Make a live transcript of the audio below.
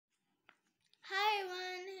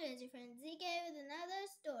your friend ZK with another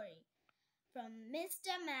story from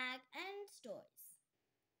Mr. Mack and Stories.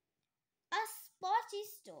 A spotty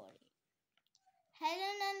story.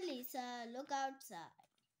 Helen and Lisa look outside.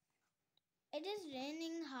 It is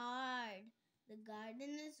raining hard. The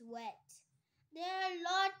garden is wet. There are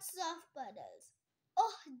lots of puddles.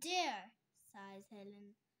 Oh dear, sighs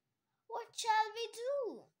Helen. What shall we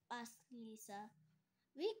do? Asks Lisa.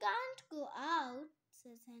 We can't go out,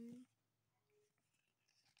 says Helen.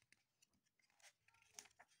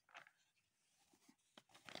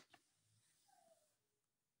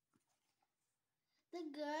 The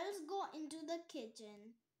girls go into the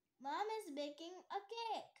kitchen. Mom is baking a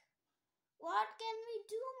cake. What can we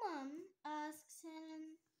do, Mom? Asks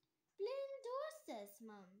Helen. Play indoors, says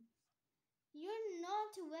Mom. You're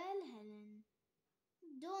not well, Helen.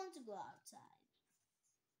 Don't go outside.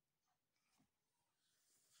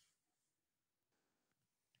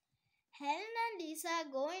 Helen and Lisa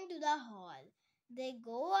go into the hall. They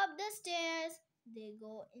go up the stairs. They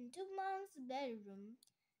go into Mom's bedroom.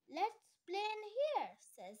 Let's play in here,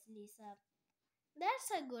 says Lisa. That's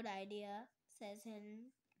a good idea, says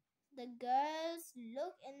Helen. The girls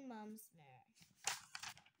look in Mom's mirror.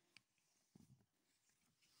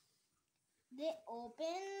 They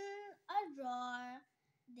open a drawer.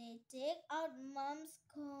 They take out Mom's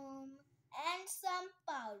comb and some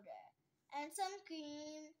powder and some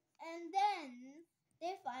cream, and then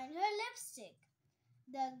they find her lipstick.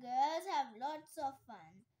 The girls have lots of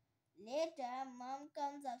fun. Later, Mom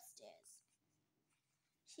comes upstairs.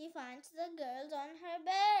 She finds the girls on her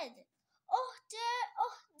bed. Oh dear,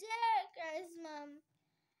 cries Mom.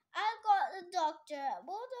 I'll call the doctor.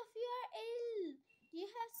 Both of you are ill. You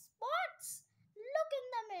have spots. Look in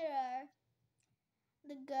the mirror.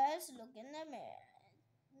 The girls look in the mirror.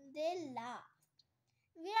 They laugh.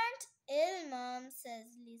 We aren't ill, Mom,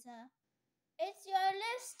 says Lisa. It's your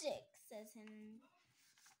lipstick, says Helen.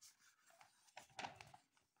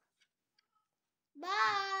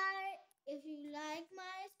 Bye. If you like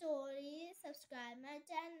my story, subscribe my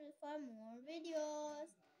channel for more videos.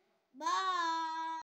 Bye.